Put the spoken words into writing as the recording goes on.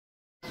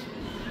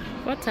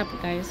What's up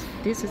guys,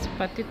 this is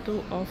part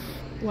 2 of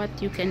what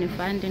you can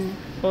find in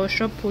or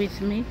shop with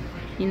me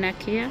in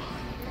IKEA.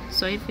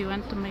 So if you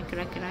want to make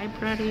like a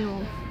library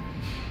or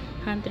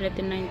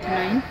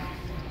 199,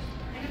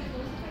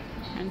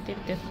 and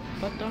take the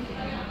bottom,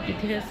 it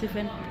has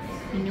even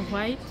in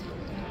white,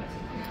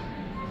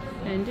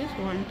 and this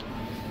one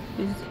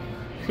is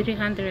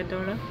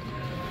 $300.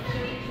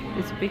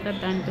 It's bigger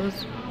than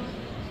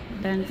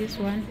this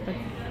one, but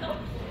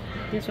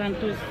this one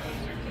too is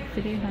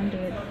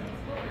 300,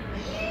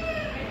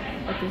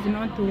 but it's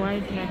not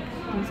wide like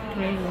this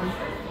gray one.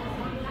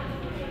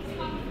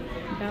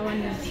 That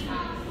one is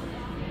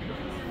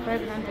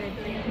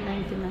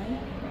 599.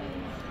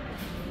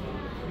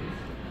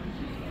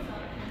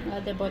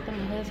 At the bottom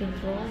it has a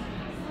drawer,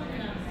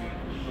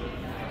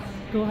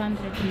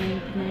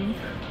 299.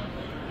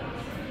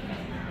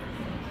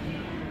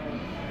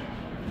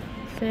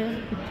 So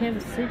it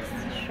has 6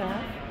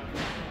 shelves,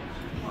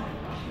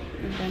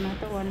 and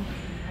another one.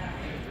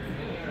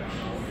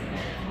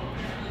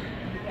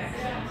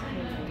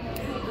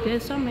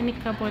 There's so many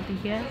cupboards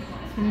here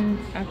in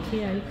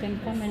IKEA. You can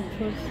come and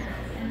choose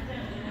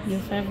your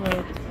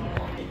favorite.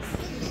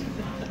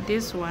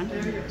 This one,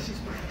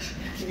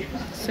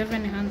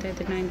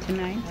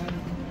 799.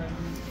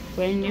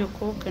 When you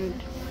cook and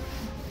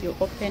you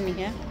open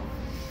here,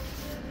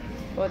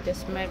 all the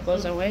smell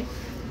goes away.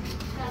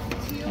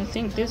 I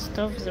think this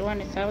stove is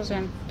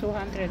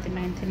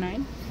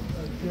 1,299.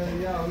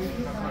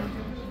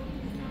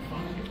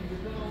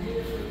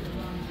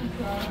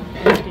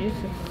 This is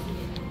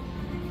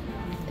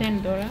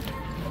 $10.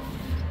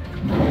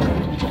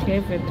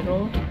 Have a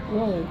drawer.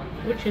 Whoa,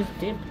 which is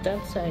deep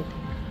that side.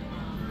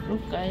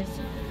 Look guys,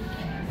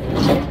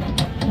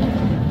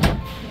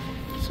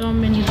 so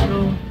many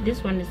drawers.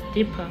 This one is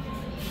deeper.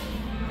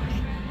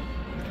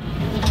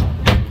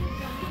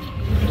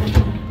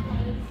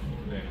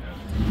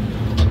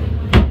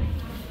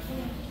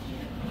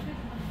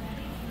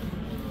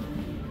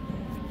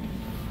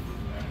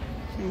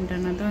 And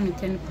another one you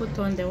can put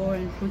on the wall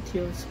and put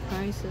your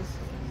spices.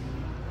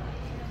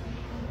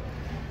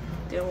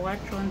 The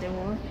watch on the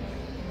wall,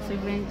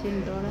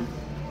 $17.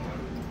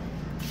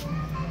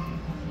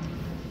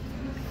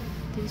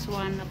 This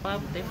one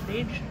above the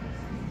fridge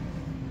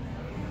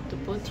to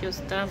put your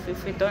stuff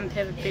if you don't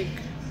have big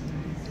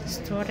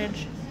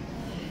storage.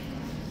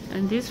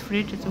 And this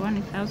fridge is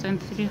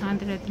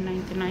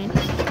 1,399.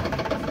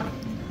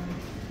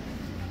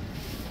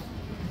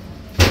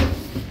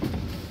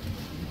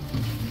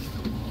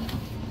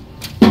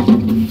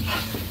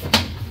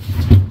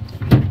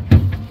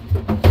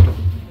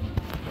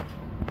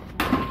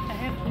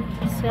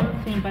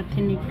 Something but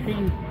in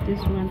green,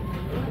 this one.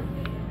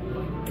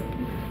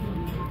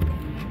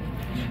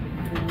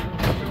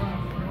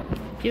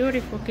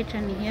 Beautiful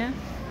kitchen here.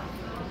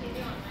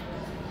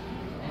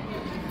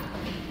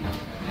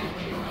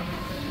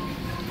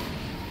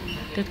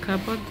 The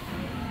cupboard.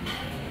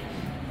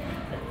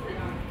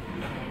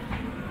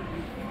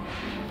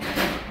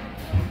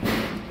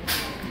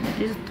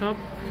 This top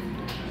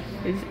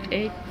is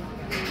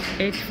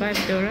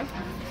 $85.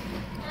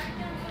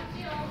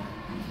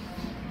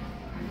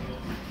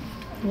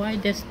 Why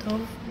the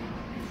stove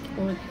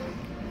for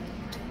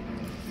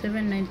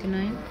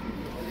 $7.99.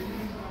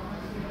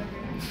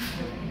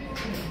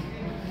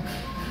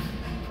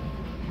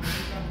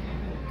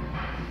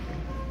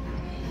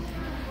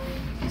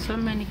 So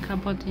many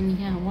cupboards in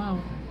here. Wow,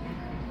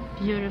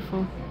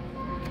 beautiful.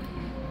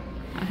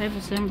 I have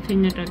the same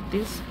thing like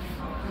this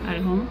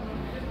at home.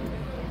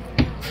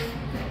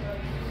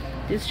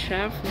 This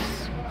shelf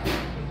is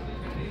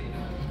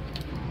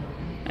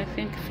I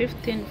think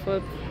 15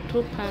 for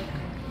 2-pack.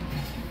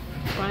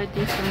 Why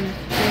this one is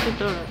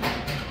 $30?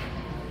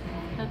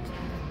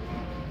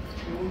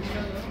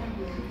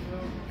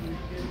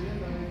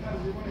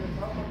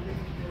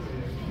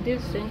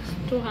 This thing's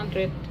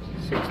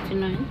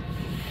 269.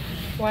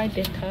 Why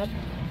the tab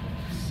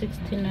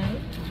 69?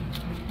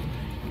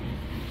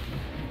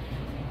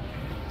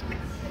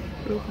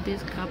 Look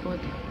this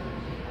cupboard.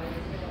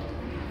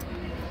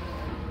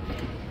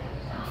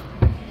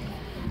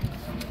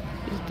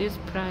 Is this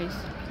price?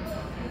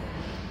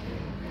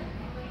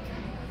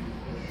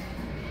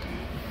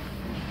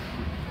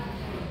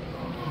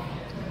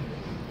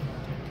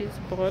 This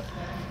board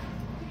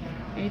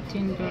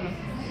 $18.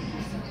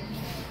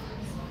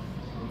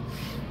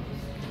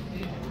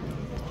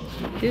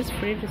 This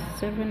fridge is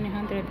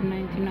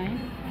 $799.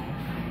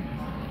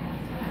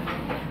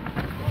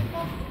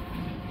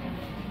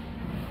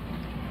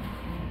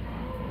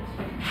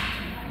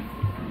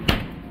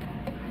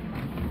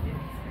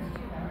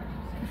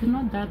 It's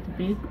not that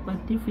big, but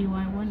if you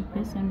are one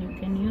person, you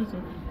can use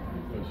it.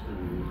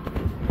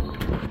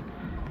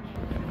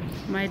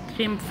 My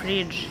dream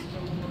fridge,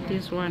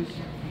 this one,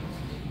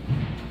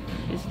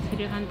 is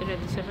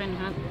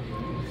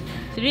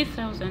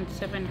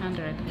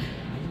 3,700.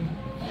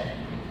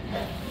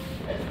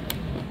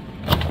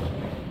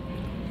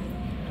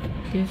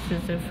 This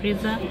is a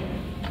freezer,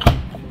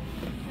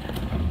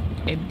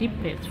 a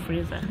deepest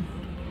freezer.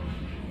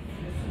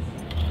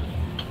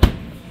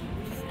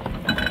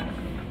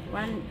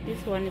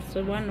 This one is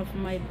one of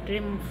my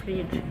dream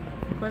fridge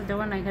because the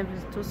one I have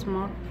is too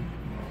small.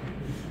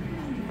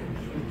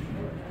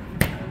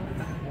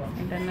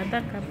 And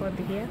another cupboard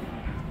here.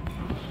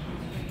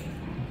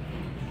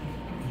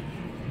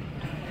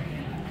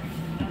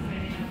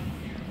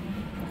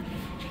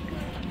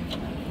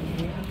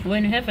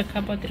 When you have a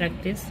cupboard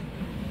like this,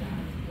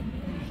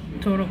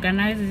 to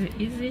organize is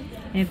easy,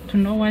 and to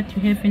know what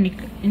you have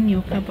in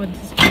your cupboard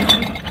is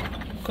easy,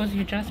 because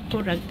you just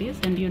put like this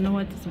and you know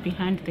what is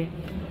behind there.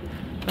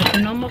 But a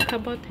normal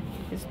cupboard,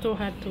 it's too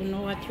hard to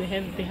know what you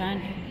have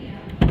behind.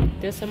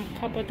 There's some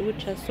cupboards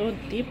which are so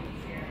deep,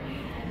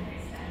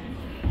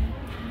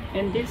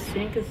 and this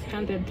sink is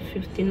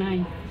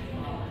 159.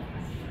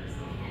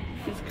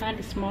 It's kind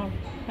of small.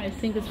 I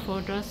think it's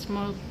for just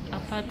small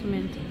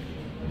apartment.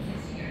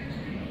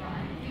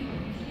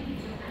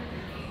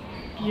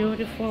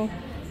 Beautiful,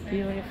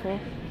 beautiful,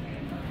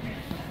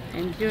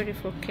 and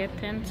beautiful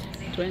curtains.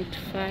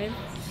 25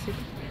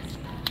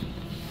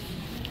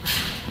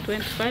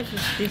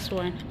 is this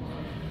one.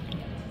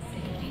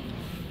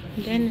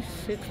 Then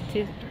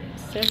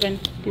 67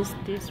 is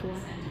this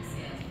one.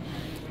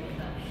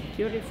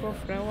 Beautiful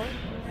flower.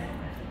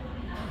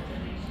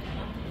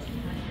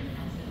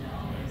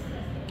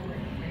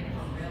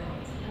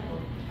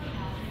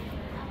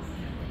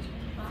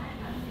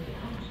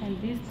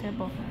 And this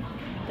table,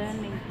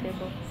 dining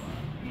table.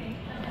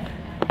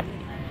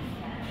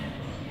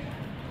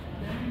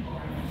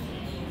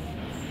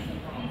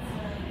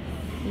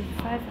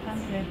 It's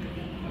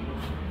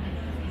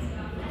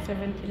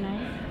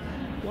 579.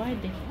 Why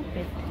the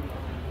carpet?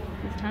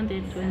 It's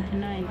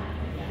 129.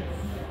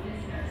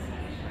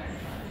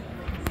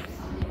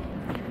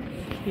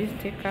 This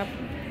teacup,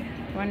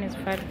 one is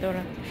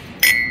 $5.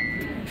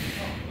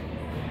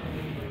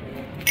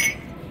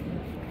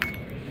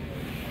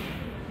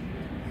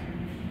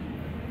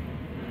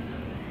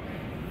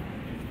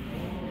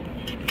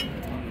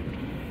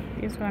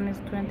 This one is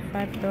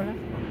 $25.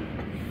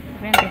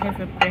 Then they have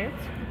a bread.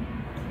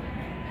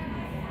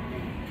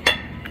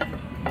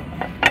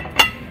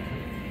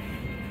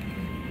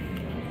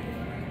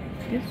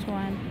 This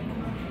one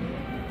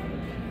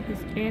is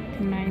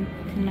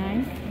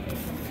 $8.99.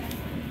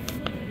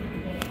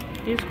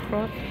 This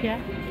cloth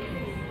here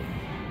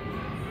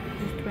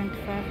is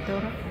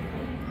 $25.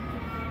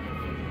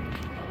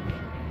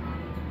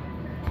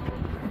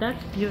 That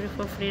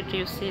beautiful fridge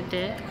you see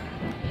there,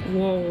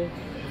 whoa,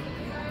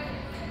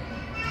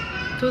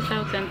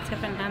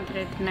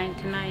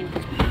 $2,799.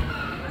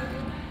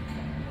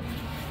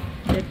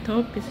 The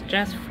top is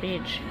just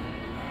fridge.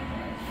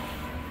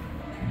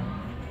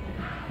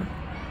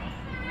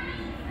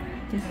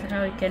 This is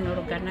how you can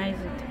organize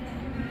it.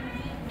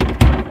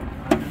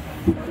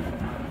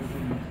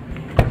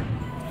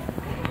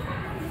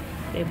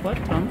 The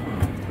bottom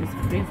is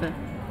freezer.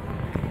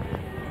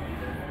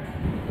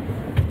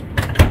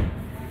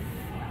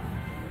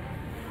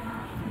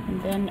 And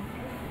then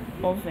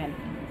oven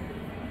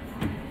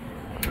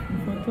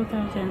for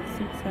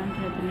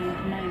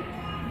 $2,699.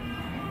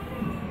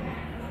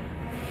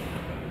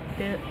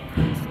 The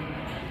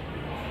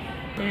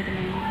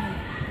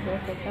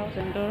worth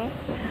 $1,000.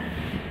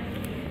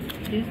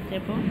 This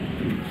table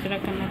is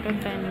like another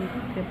dining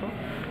table.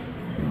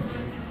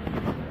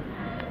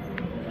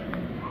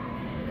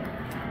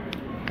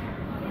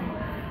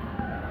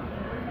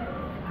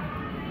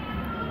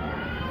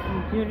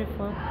 And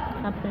beautiful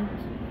carpet.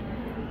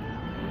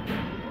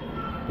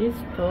 This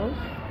stove,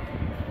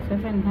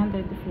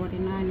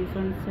 $749 is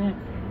on sale.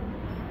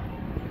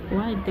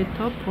 Why the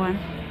top one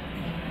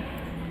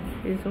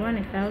is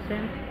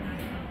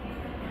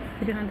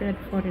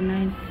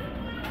 $1,349.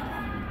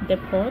 The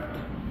pot,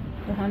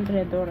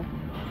 $100.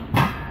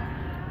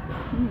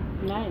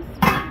 Nice.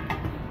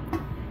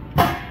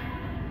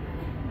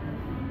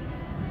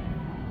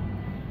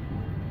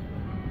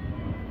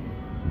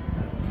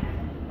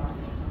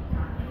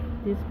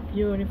 This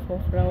beautiful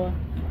flower,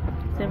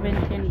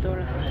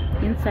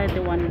 $17. Inside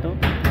the one though.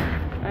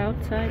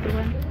 Outside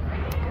one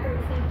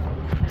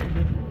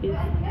is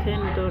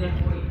 $10.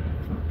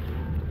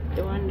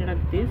 The one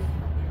like this,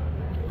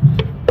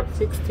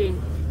 16.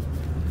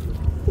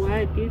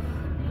 Why this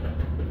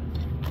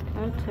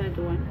outside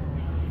one,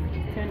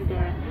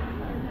 $10.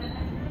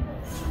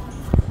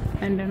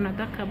 And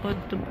another cupboard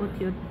to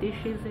put your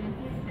dishes in.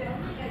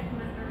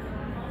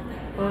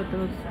 All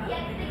those.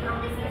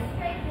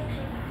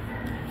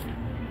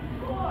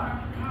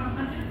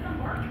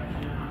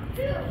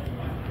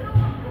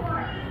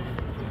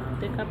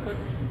 The cupboard.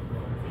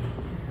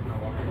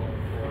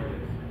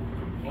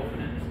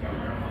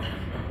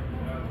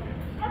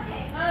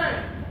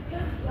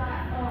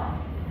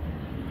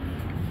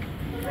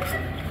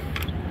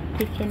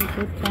 Kitchen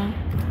butter.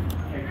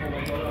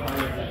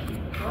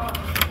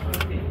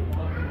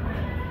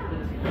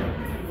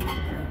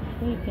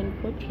 You can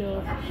put your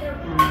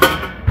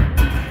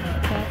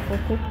stuff for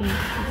cooking. $6.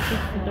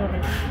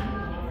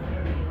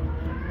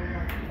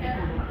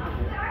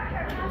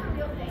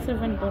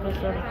 $7.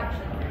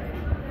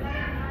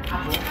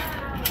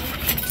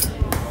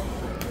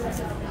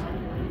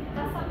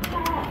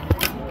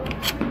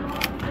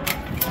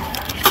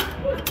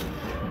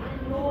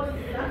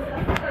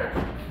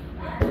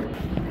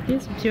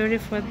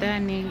 beautiful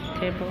dining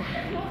table.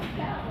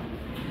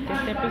 The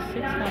table is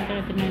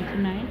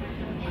 $699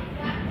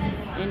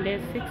 and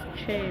there's 6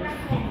 chairs.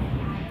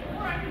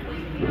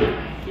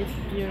 It's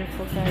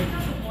beautiful, guys.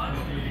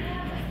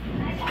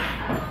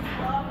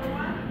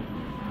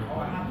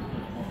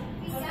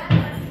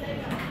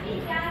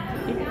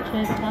 Each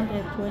chair is $125.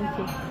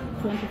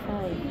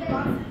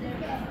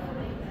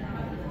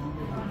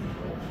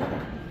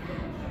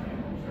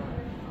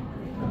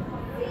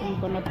 I'm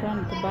gonna plan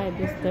to buy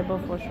this table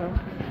for sure.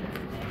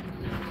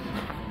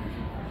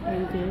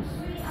 And this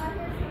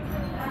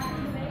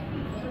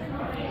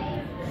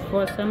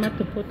for summer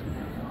to put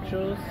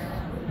juice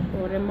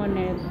or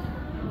lemonade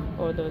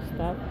or those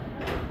stuff.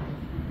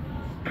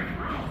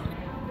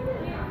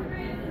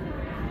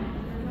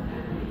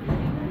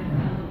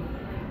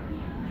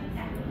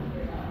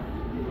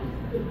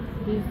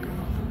 This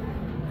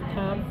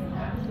tub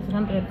is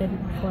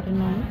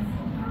 $149.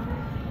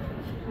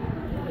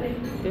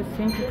 This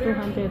sink is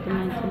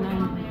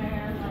 $299.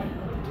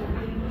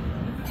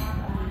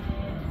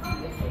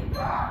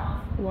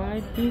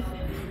 Why this?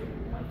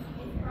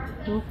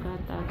 Look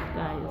at that,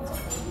 guys.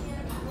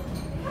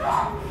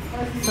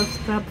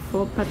 Subscribe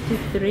for part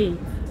 3.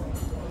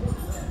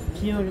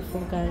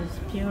 Beautiful, guys,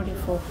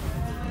 beautiful.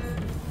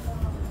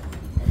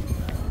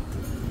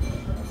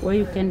 Where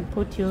you can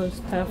put your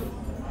stuff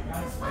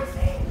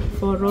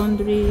for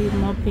laundry,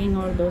 mopping,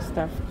 all those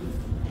stuff.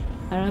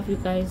 I love you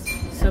guys.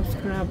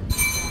 Subscribe.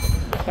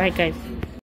 Bye, guys.